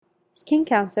Skin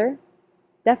cancer.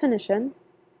 Definition: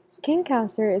 skin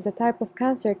cancer is a type of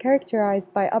cancer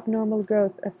characterized by abnormal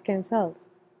growth of skin cells.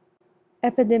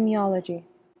 Epidemiology.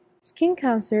 Skin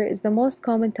cancer is the most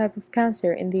common type of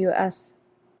cancer in the U.S.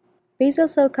 Basal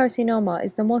cell carcinoma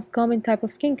is the most common type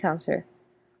of skin cancer.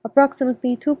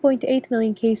 Approximately 2.8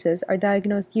 million cases are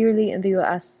diagnosed yearly in the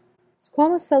U.S.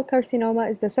 Squamous cell carcinoma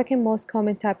is the second most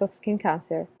common type of skin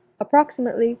cancer.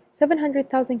 Approximately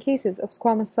 700,000 cases of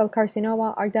squamous cell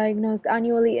carcinoma are diagnosed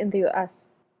annually in the U.S.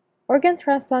 Organ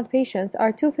transplant patients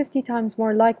are 250 times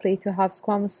more likely to have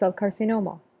squamous cell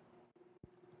carcinoma.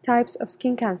 Types of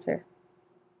skin cancer.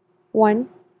 1.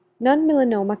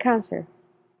 Non-melanoma cancer.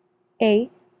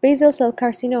 A. Basal cell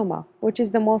carcinoma, which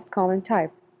is the most common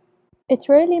type. It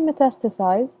rarely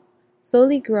metastasizes,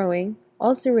 slowly growing,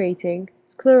 ulcerating,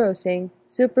 sclerosing,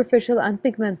 superficial and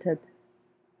pigmented.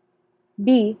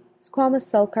 B. Squamous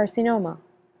cell carcinoma.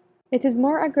 It is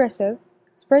more aggressive,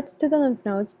 spreads to the lymph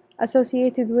nodes,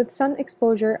 associated with sun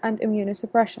exposure and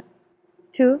immunosuppression.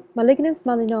 2. Malignant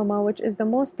melanoma, which is the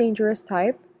most dangerous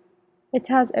type. It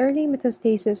has early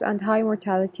metastasis and high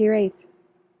mortality rate.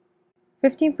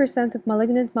 15% of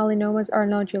malignant melanomas are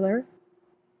nodular,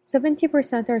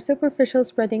 70% are superficial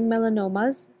spreading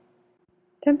melanomas,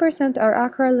 10% are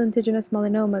acral lentiginous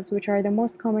melanomas, which are the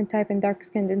most common type in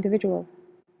dark-skinned individuals.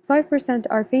 5%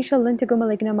 are facial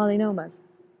lentigo-maligna melanomas.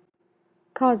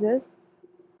 Causes: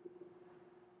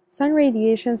 sun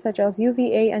radiation such as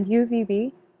UVA and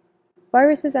UVB,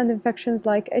 viruses and infections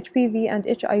like HPV and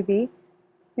HIV,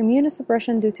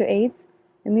 immunosuppression due to AIDS,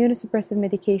 immunosuppressive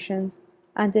medications,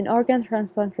 and in organ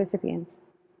transplant recipients.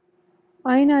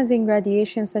 Ionizing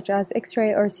radiation such as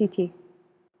X-ray or CT.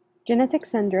 Genetic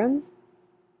syndromes: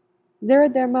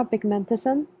 xeroderma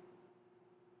pigmentosum,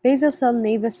 basal cell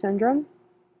nevus syndrome,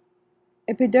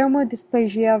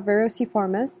 epidermodysplasia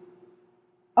verruciformis,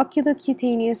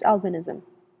 oculocutaneous albinism.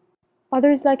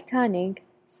 Others like tanning,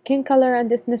 skin color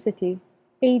and ethnicity,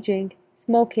 aging,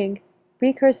 smoking,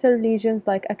 precursor lesions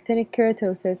like actinic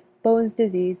keratosis, Bowen's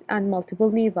disease, and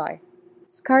multiple nevi.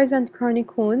 Scars and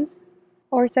chronic wounds,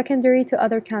 or secondary to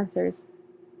other cancers.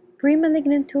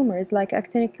 Pre-malignant tumors like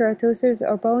actinic keratosis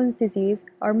or Bowen's disease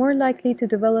are more likely to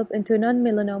develop into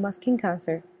non-melanoma skin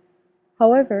cancer.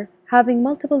 However, having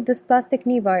multiple dysplastic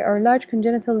nevi or large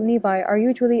congenital nevi are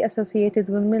usually associated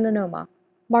with melanoma.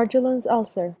 Marjolins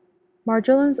ulcer.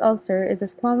 Marjolins ulcer is a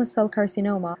squamous cell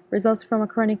carcinoma, results from a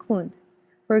chronic wound,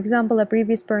 for example a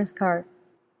previous burn scar.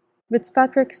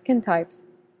 Fitzpatrick skin types.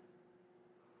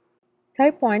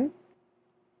 Type 1.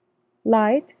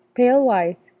 Light, pale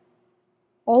white.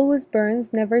 Always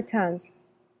burns, never tans.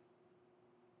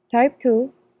 Type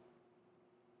 2.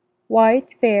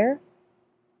 White, fair.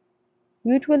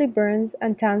 Usually burns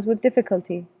and tans with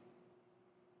difficulty.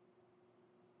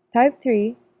 Type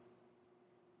 3.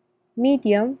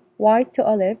 Medium, white to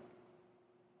olive.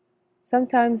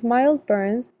 Sometimes mild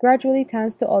burns, gradually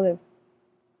tans to olive.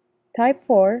 Type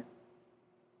 4.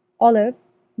 Olive,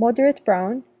 moderate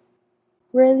brown.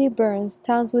 Rarely burns,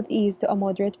 tans with ease to a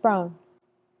moderate brown.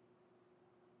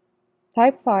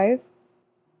 Type 5.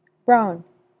 Brown,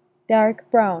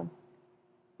 dark brown.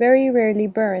 Very rarely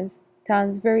burns,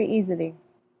 tans very easily.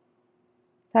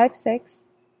 Type 6.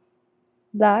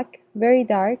 Black, very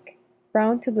dark,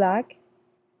 brown to black.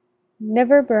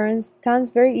 Never burns,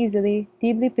 tans very easily,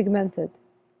 deeply pigmented.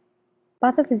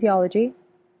 Pathophysiology.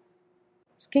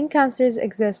 Skin cancers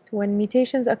exist when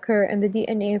mutations occur in the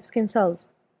DNA of skin cells.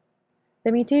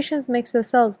 The mutations makes the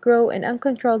cells grow in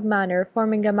uncontrolled manner,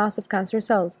 forming a mass of cancer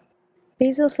cells.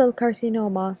 Basal cell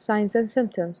carcinoma signs and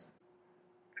symptoms.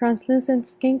 Translucent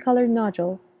skin-colored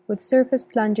nodule with surface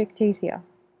telangiectasia.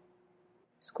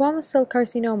 Squamous cell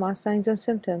carcinoma signs and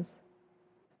symptoms.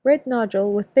 Red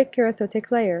nodule with thick keratotic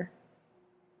layer.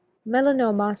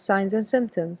 Melanoma signs and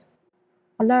symptoms.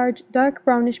 A large dark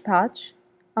brownish patch,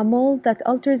 a mole that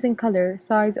alters in color,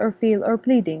 size or feel or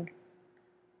bleeding.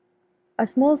 A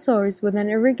small sores with an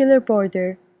irregular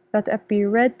border that appear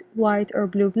red, white or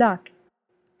blue-black.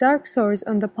 Dark sores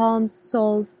on the palms,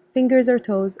 soles, fingers or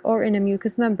toes or in a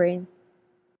mucous membrane.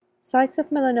 Sites of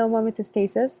melanoma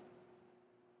metastasis: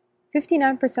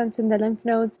 59% in the lymph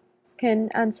nodes, skin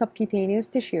and subcutaneous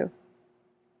tissue.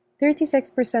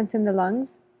 36% in the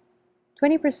lungs,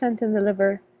 20% in the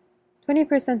liver,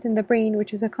 20% in the brain,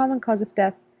 which is a common cause of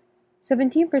death,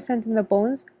 17% in the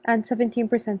bones, and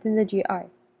 17% in the GI.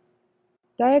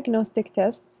 Diagnostic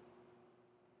tests: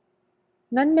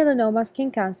 non-melanoma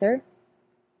skin cancer,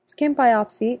 skin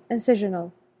biopsy,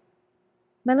 incisional.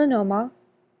 Melanoma,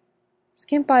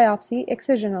 skin biopsy,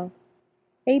 excisional.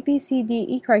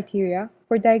 ABCDE criteria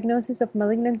for diagnosis of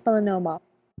malignant melanoma: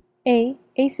 A.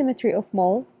 Asymmetry of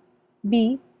mole.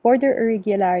 B. border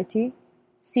irregularity,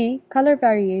 C. Color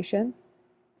variation,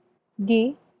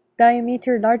 D.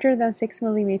 Diameter larger than 6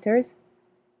 mm,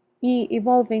 E.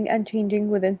 Evolving and changing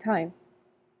within time.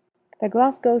 The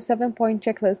Glasgow 7-point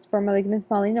checklist for malignant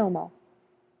melanoma.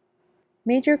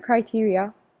 Major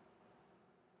criteria: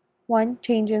 1.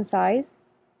 Change in size,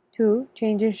 2.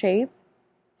 Change in shape,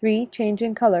 3. Change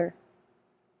in color.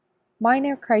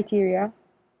 Minor criteria: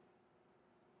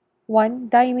 1.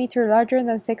 Diameter larger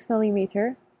than 6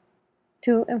 mm,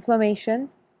 2. Inflammation,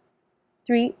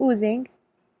 3. Oozing,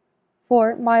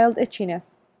 4. Mild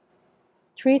itchiness.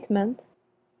 Treatment: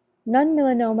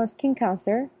 non-melanoma skin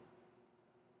cancer,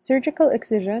 surgical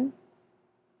excision,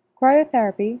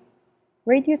 cryotherapy,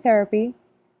 radiotherapy,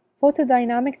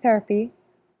 photodynamic therapy,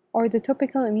 or the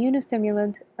topical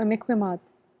immunostimulant imiquimod.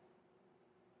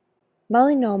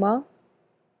 Melanoma: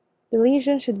 the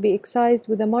lesion should be excised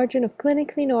with a margin of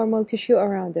clinically normal tissue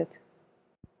around it.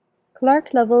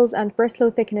 Clark levels and Breslow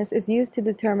thickness is used to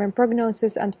determine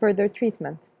prognosis and further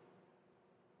treatment.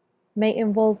 May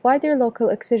involve wider local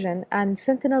excision and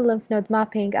sentinel lymph node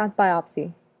mapping and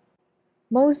biopsy.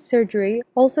 Mohs surgery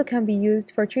also can be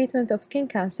used for treatment of skin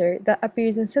cancer that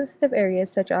appears in sensitive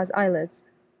areas such as eyelids.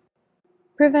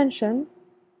 Prevention: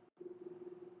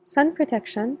 sun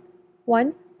protection,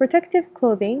 1. Protective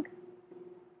clothing,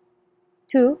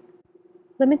 2.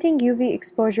 Limiting UV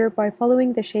exposure by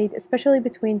following the shade, especially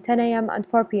between 10 a.m. and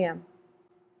 4 p.m.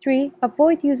 3.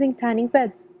 Avoid using tanning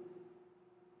beds.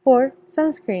 4.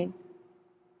 Sunscreen.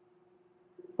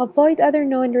 Avoid other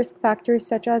known risk factors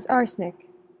such as arsenic.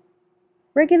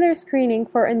 Regular screening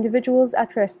for individuals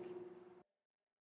at risk.